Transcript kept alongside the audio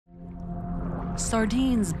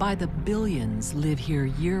Sardines by the billions live here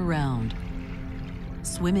year-round,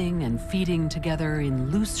 swimming and feeding together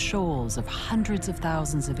in loose shoals of hundreds of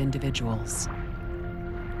thousands of individuals.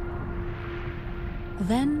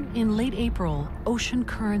 Then, in late April, ocean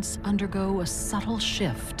currents undergo a subtle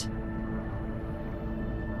shift.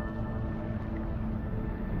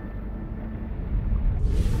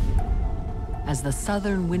 As the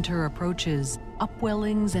southern winter approaches,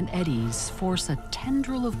 upwellings and eddies force a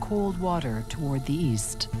tendril of cold water toward the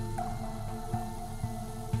east.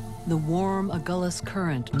 The warm Agulhas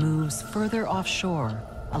current moves further offshore,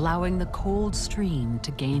 allowing the cold stream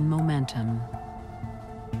to gain momentum.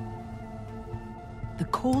 The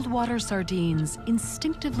cold water sardines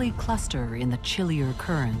instinctively cluster in the chillier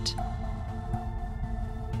current.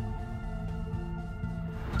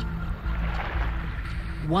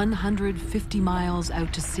 "150 miles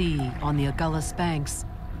out to sea on the Agulhas banks,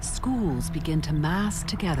 schools begin to mass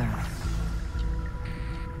together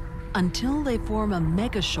until they form a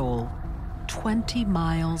mega shoal 20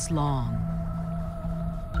 miles long.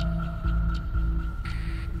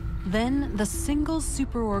 Then the single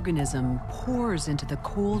superorganism pours into the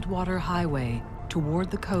cold water highway toward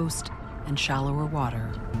the coast and shallower water.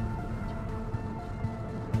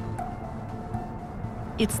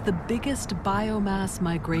 It's the biggest biomass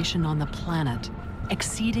migration on the planet,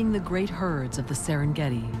 exceeding the great herds of the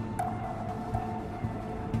Serengeti.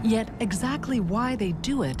 Yet exactly why they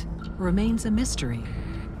do it remains a mystery.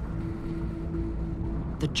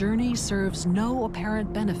 The journey serves no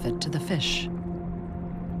apparent benefit to the fish.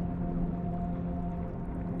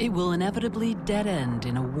 It will inevitably dead end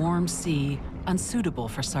in a warm sea unsuitable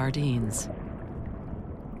for sardines.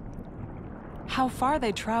 How far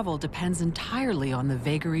they travel depends entirely on the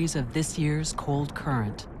vagaries of this year's cold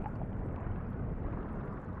current.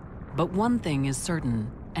 But one thing is certain,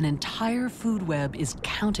 an entire food web is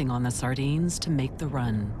counting on the sardines to make the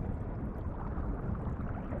run.